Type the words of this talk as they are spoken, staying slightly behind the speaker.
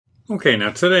Okay, now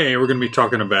today we're going to be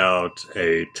talking about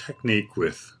a technique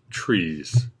with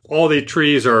trees. All the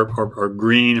trees are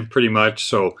green pretty much,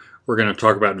 so we're going to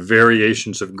talk about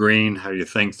variations of green, how you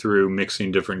think through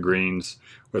mixing different greens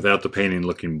without the painting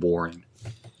looking boring.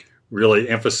 Really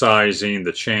emphasizing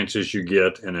the chances you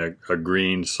get in a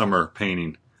green summer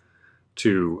painting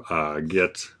to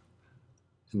get,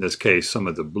 in this case, some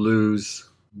of the blues,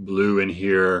 blue in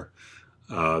here,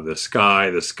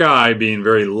 the sky being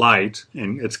very light,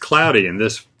 and it's cloudy in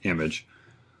this image,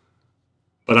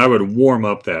 but I would warm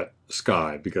up that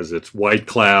sky because it's white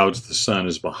clouds, the sun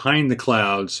is behind the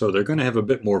clouds, so they're going to have a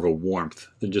bit more of a warmth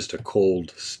than just a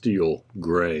cold steel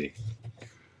gray.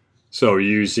 So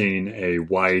using a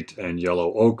white and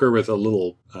yellow ochre with a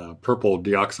little purple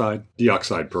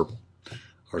deoxide purple,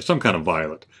 or some kind of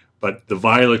violet, but the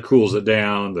violet cools it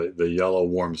down, the yellow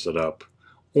warms it up.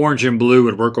 Orange and blue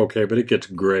would work okay, but it gets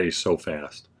gray so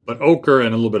fast. But ochre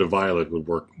and a little bit of violet would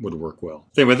work well.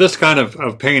 Then with this kind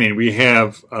of painting, we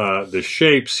have the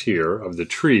shapes here of the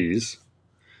trees,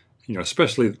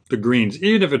 especially the greens.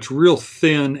 Even if it's real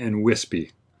thin and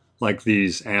wispy, like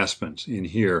these aspens in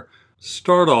here,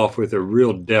 start off with a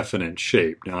real definite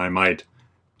shape. Now I might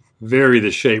vary the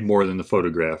shape more than the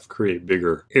photograph, create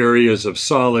bigger areas of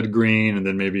solid green, and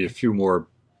then maybe a few more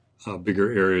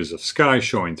bigger areas of sky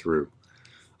showing through.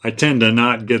 I tend to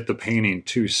not get the painting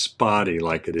too spotty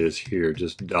like it is here,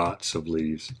 just dots of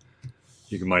leaves.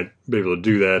 You might be able to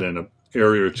do that in an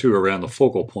area or two around the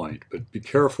focal point, but be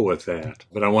careful with that.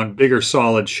 But I want bigger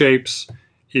solid shapes,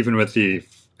 even with the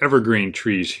evergreen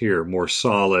trees here, more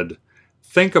solid.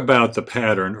 Think about the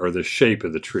pattern or the shape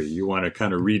of the tree. You want to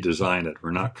kind of redesign it.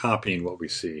 We're not copying what we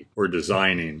see. We're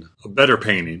designing a better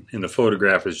painting, and the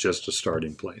photograph is just a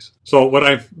starting place. So what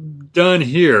I've done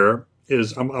here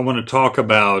is I want to talk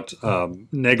about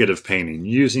negative painting,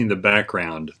 using the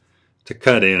background to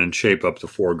cut in and shape up the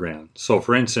foreground. So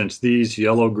for instance, these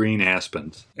yellow-green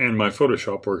aspens, and my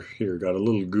Photoshop work here got a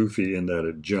little goofy in that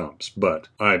it jumps, but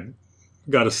I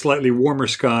got a slightly warmer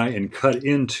sky and cut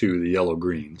into the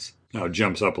yellow-greens. Now it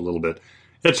jumps up a little bit.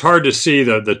 It's hard to see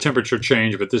the temperature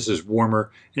change, but this is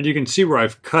warmer, and you can see where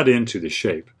I've cut into the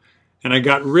shape. And I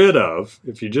got rid of,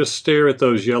 if you just stare at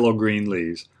those yellow-green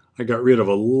leaves, I got rid of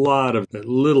a lot of that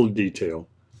little detail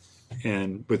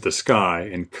and with the sky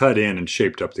and cut in and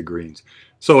shaped up the greens.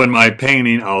 So in my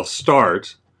painting, I'll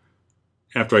start,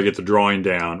 after I get the drawing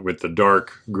down, with the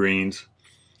dark greens.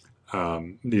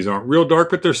 These aren't real dark,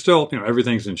 but they're still,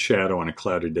 everything's in shadow on a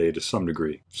cloudy day to some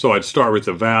degree. So I'd start with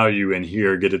the value in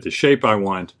here, get it the shape I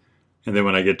want, and then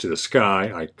when I get to the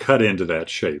sky, I cut into that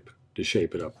shape to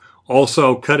shape it up.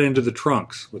 Also, cut into the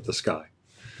trunks with the sky,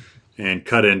 and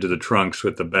cut into the trunks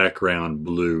with the background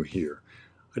blue here.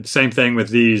 Same thing with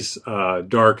these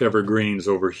dark evergreens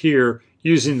over here,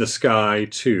 using the sky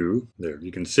too. There,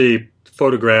 you can see the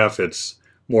photograph, it's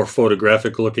more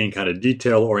photographic looking, kind of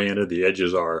detail oriented, the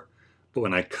edges are. But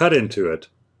when I cut into it,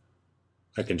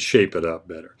 I can shape it up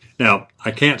better. Now,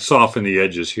 I can't soften the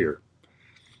edges here,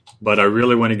 but I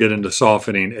really want to get into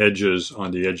softening edges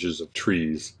on the edges of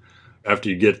trees. After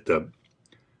you get the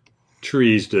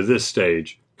trees to this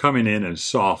stage, coming in and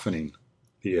softening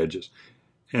the edges.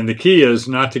 And the key is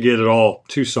not to get it all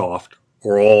too soft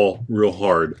or all real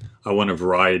hard. I want a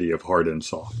variety of hard and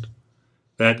soft.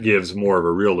 That gives more of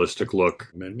a realistic look,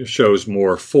 and it shows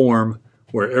more form,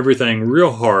 where everything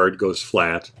real hard goes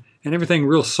flat and everything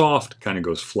real soft kind of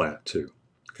goes flat too.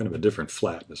 Kind of a different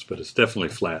flatness, but it's definitely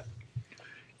flat.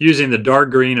 Using the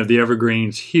dark green of the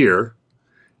evergreens here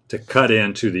to cut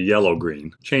into the yellow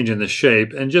green, changing the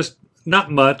shape, and just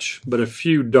not much, but a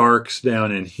few darks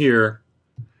down in here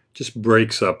just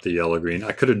breaks up the yellow green.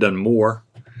 I could have done more,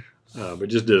 but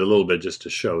just did a little bit just to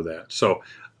show that. So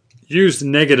use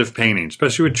negative painting,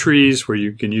 especially with trees, where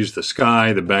you can use the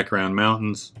sky, the background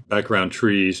mountains, background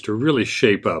trees to really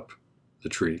shape up the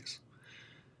trees.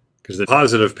 Because the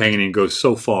positive painting goes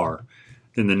so far,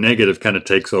 then the negative kind of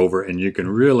takes over, and you can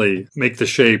really make the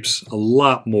shapes a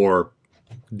lot more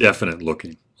definite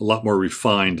looking, a lot more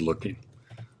refined looking.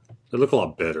 They look a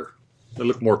lot better. They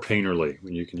look more painterly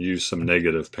when you can use some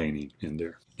negative painting in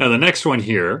there. Now the next one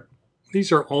here,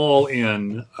 these are all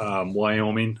in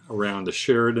Wyoming, around the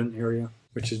Sheridan area,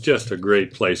 which is just a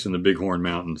great place in the Bighorn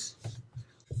Mountains.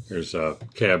 There's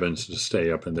cabins to stay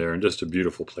up in there, and just a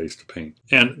beautiful place to paint.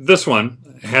 And this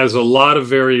one has a lot of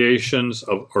variations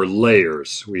or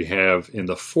layers. We have in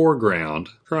the foreground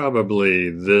probably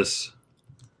this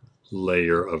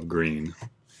layer of green.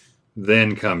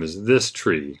 Then comes this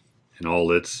tree and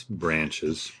all its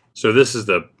branches. So this is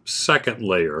the second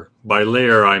layer. By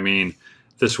layer, I mean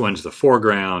this one's the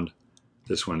foreground,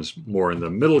 this one's more in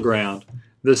the middle ground,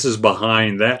 This is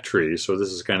behind that tree, so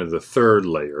this is kind of the third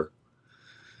layer.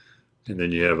 And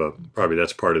then you have probably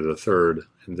that's part of the third,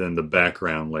 and then the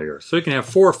background layer. So you can have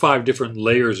 4 or 5 different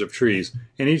layers of trees,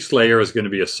 and each layer is going to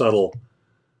be a subtle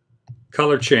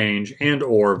color change and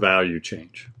or value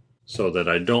change, so that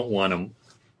I don't want them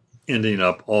ending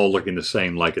up all looking the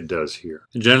same like it does here.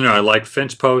 In general, I like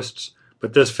fence posts,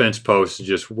 but this fence post is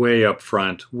just way up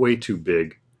front, way too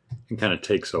big, and kind of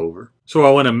takes over. So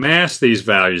I want to mask these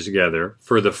values together.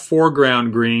 For the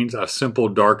foreground greens, a simple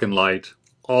dark and light,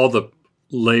 all the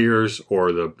layers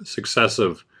or the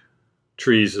successive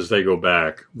trees as they go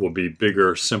back will be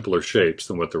bigger, simpler shapes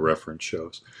than what the reference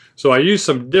shows. So I use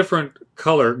some different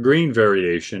color green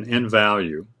variation and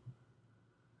value.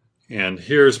 And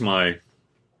here's my,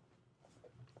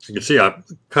 you can see I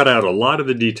cut out a lot of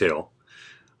the detail.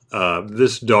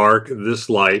 This dark, this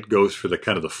light goes for the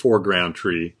kind of the foreground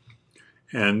tree.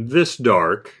 And this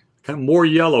dark, kind of more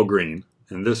yellow-green,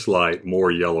 and this light,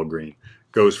 more yellow-green,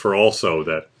 goes for also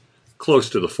that close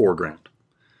to the foreground.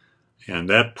 And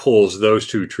that pulls those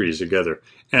two trees together.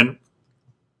 And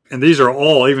these are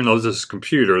all, even though this is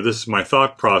computer, this is my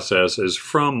thought process is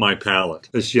from my palette.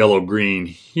 This yellow-green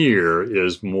here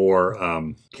is more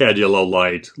cad yellow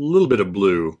light, a little bit of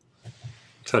blue,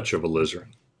 touch of alizarin.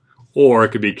 Or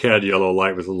it could be cad yellow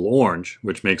light with a little orange,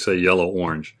 which makes a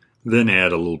yellow-orange, then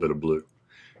add a little bit of blue.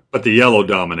 But the yellow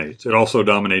dominates. It also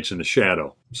dominates in the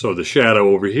shadow. So the shadow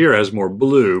over here has more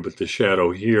blue, but the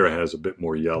shadow here has a bit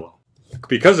more yellow.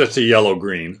 Because it's a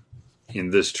yellow-green in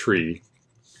this tree,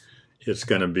 it's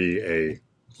going to be a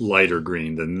lighter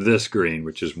green than this green,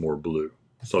 which is more blue.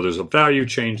 So there's a value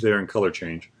change there and color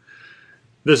change.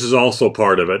 This is also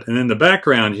part of it. And in the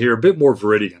background here, a bit more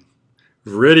viridian.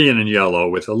 Viridian and yellow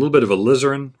with a little bit of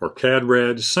alizarin or cad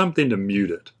red, something to mute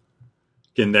it.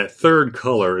 Again, that third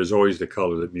color is always the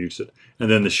color that mutes it. And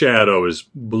then the shadow is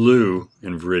blue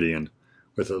and viridian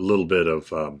with a little bit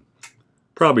of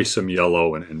probably some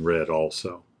yellow and red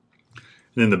also.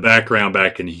 And then the background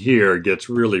back in here gets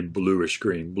really bluish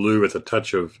green, blue with a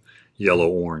touch of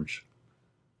yellow-orange.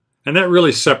 And that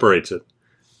really separates it.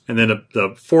 And then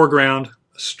the foreground,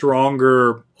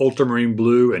 stronger ultramarine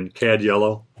blue and cad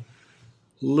yellow. A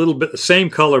little bit, the same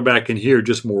color back in here,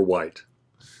 just more white.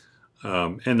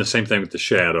 And the same thing with the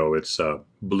shadow. It's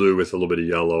blue with a little bit of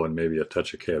yellow and maybe a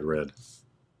touch of cad red.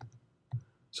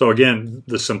 So again,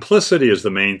 the simplicity is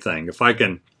the main thing. If I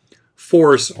can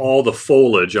force all the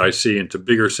foliage I see into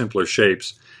bigger, simpler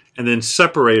shapes and then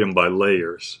separate them by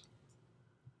layers.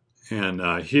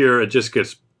 And here it just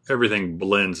gets, everything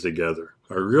blends together.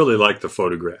 I really like the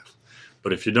photograph.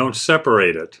 But if you don't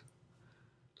separate it,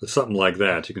 something like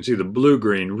that, you can see the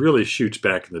blue-green really shoots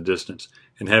back in the distance,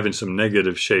 and having some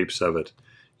negative shapes of it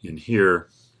in here,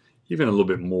 even a little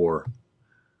bit more,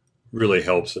 really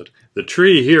helps it. The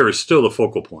tree here is still the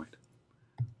focal point,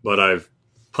 but I've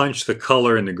punched the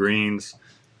color in the greens,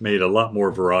 made a lot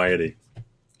more variety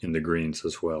in the greens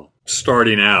as well.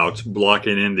 Starting out,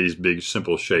 blocking in these big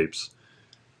simple shapes,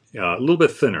 a little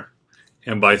bit thinner.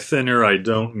 And by thinner, I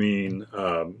don't mean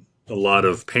a lot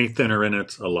of paint thinner in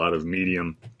it, a lot of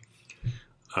medium.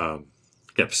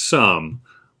 Have some,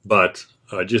 but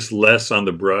just less on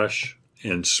the brush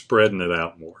and spreading it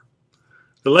out more.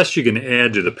 The less you can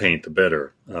add to the paint, the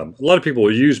better. A lot of people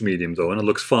will use medium though, and it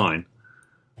looks fine.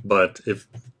 But if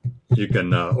you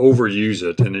can overuse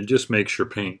it, and it just makes your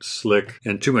paint slick,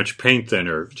 and too much paint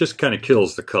thinner just kind of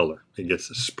kills the color. It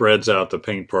spreads out the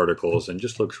paint particles and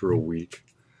just looks real weak.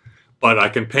 But I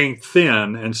can paint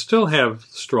thin and still have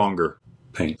stronger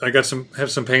paint. I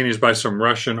have some paintings by some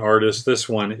Russian artists. This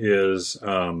one is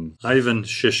Ivan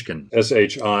Shishkin,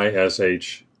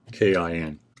 Shishkin.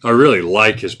 I really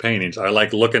like his paintings. I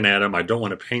like looking at them. I don't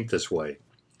want to paint this way,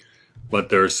 but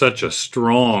there's such a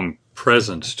strong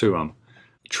presence to them.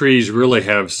 Trees really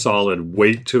have solid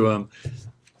weight to them.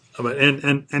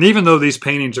 And even though these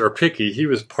paintings are picky, he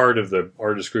was part of the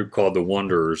artist group called the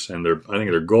Wanderers, and I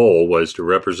think their goal was to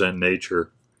represent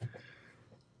nature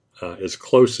as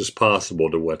close as possible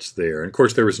to what's there. And of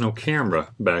course, there was no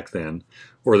camera back then,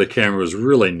 or the camera was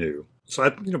really new.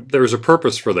 So there was a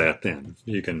purpose for that then.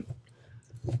 You can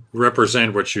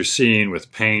represent what you're seeing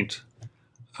with paint,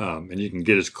 and you can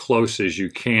get as close as you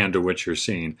can to what you're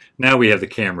seeing. Now we have the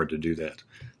camera to do that.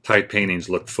 Tight paintings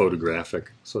look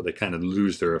photographic, so they kind of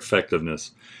lose their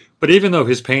effectiveness. But even though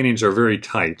his paintings are very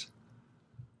tight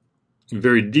and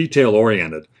very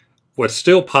detail-oriented, what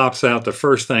still pops out, the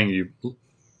first thing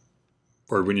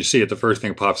when you see it, the first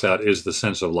thing that pops out is the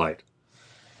sense of light.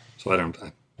 So I'm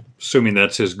assuming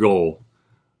that's his goal.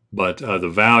 But the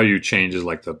value changes,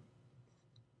 like the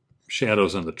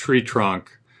shadows on the tree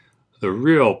trunk, the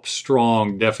real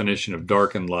strong definition of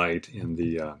dark and light in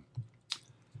the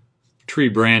tree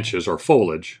branches or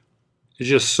foliage is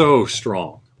just so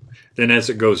strong. Then as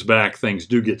it goes back, things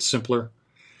do get simpler.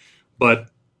 But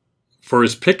for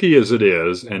as picky as it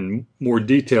is and more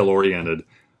detail-oriented,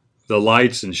 the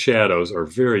lights and shadows are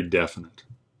very definite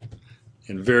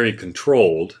and very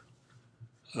controlled.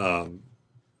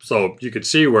 So you could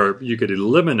see where you could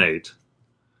eliminate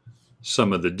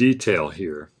some of the detail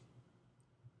here,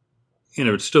 and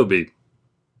it would still be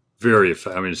very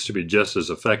effective. I mean, it's to be just as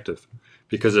effective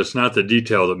because it's not the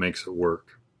detail that makes it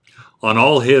work. On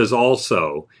all his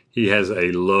also, he has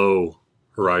a low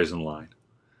horizon line.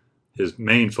 His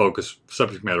main focus,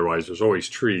 subject matter-wise, was always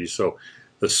trees. So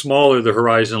the smaller the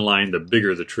horizon line, the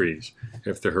bigger the trees.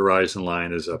 If the horizon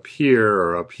line is up here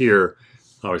or up here,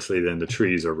 obviously then the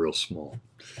trees are real small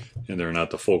and they're not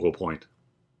the focal point.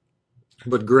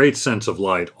 But great sense of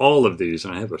light. All of these,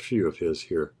 and I have a few of his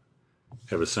here,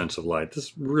 have a sense of light. This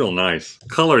is real nice.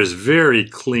 Color is very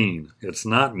clean. It's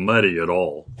not muddy at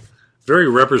all. Very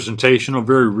representational,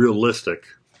 very realistic.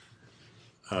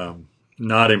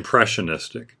 Not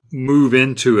impressionistic. Move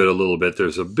into it a little bit.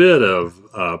 There's a bit of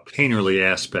painterly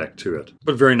aspect to it,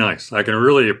 but very nice. I can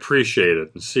really appreciate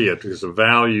it and see it because the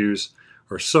values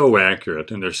are so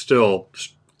accurate, and there's still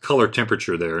color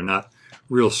temperature there. Not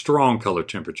real strong color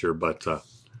temperature, but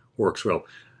works well.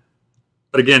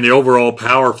 But again, the overall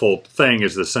powerful thing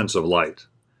is the sense of light.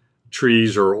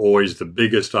 Trees are always the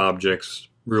biggest objects,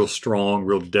 real strong,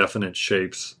 real definite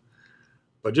shapes,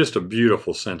 but just a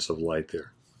beautiful sense of light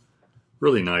there.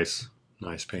 Really nice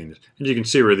painted. And you can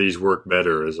see where these work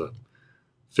better as a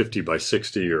 50 by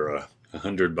 60 or a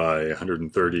 100 by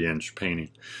 130 inch painting.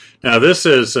 Now this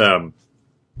is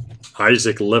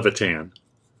Isaac Levitan,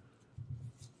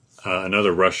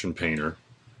 another Russian painter,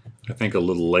 I think a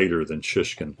little later than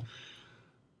Shishkin.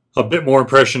 A bit more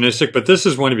impressionistic, but this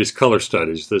is one of his color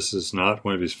studies. This is not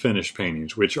one of his finished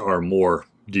paintings, which are more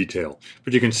detailed.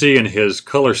 But you can see in his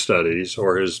color studies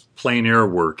or his plein air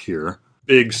work here,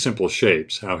 big simple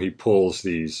shapes, how he pulls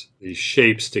these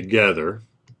shapes together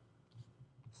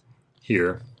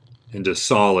here into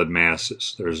solid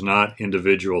masses. There's not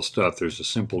individual stuff. There's a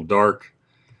simple dark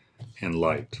and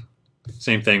light.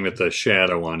 Same thing with the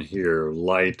shadow on here,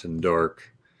 light and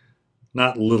dark,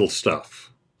 not little stuff.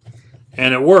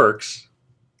 And it works.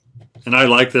 And I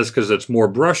like this because it's more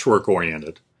brushwork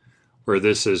oriented, where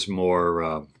this is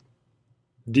more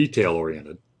detail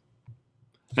oriented.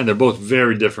 And they're both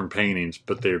very different paintings,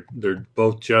 but they're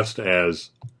both just as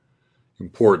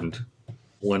important.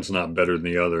 One's not better than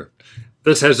the other.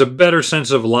 This has a better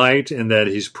sense of light in that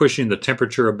he's pushing the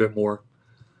temperature a bit more.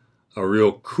 A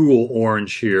real cool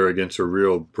orange here against a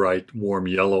real bright, warm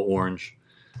yellow orange.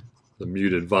 The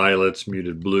muted violets,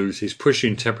 muted blues. He's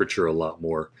pushing temperature a lot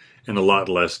more and a lot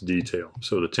less detail.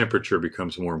 So the temperature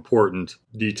becomes more important.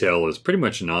 Detail is pretty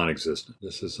much non-existent.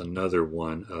 This is another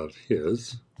one of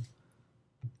his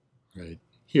right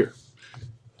here.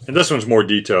 And this one's more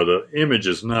detailed. The image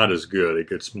is not as good. It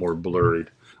gets more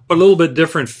blurred. But a little bit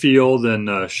different feel than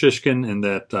Shishkin in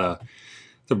that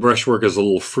the brushwork is a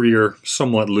little freer,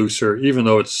 somewhat looser, even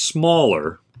though it's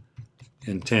smaller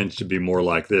and tends to be more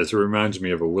like this. It reminds me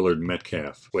of a Willard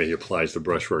Metcalf, the way he applies the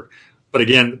brushwork. But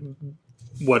again,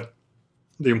 what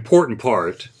the important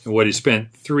part, and what he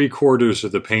spent 3/4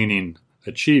 of the painting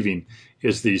achieving,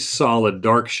 is these solid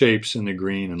dark shapes in the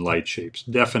green and light shapes,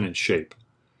 definite shape.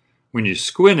 When you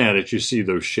squint at it, you see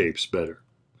those shapes better.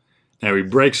 Now he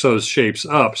breaks those shapes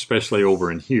up, especially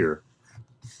over in here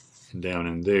and down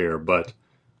in there, but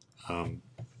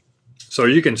so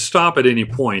you can stop at any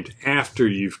point after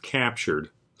you've captured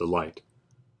the light.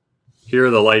 Here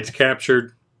the light's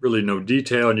captured, really no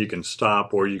detail, and you can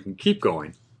stop or you can keep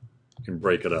going and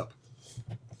break it up.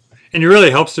 And it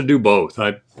really helps to do both.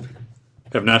 I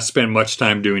have not spent much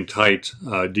time doing tight,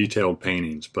 detailed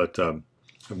paintings, but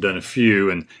I've done a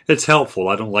few, and it's helpful.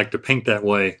 I don't like to paint that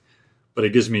way, but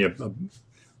it gives me a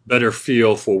better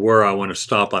feel for where I want to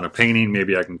stop on a painting.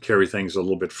 Maybe I can carry things a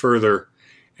little bit further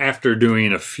after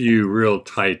doing a few real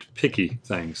tight, picky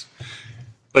things.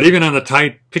 But even on the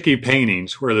tight, picky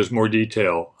paintings where there's more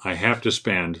detail, I have to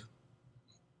spend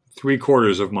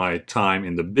 3/4 of my time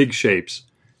in the big shapes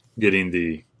getting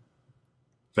the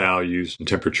values and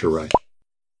temperature right.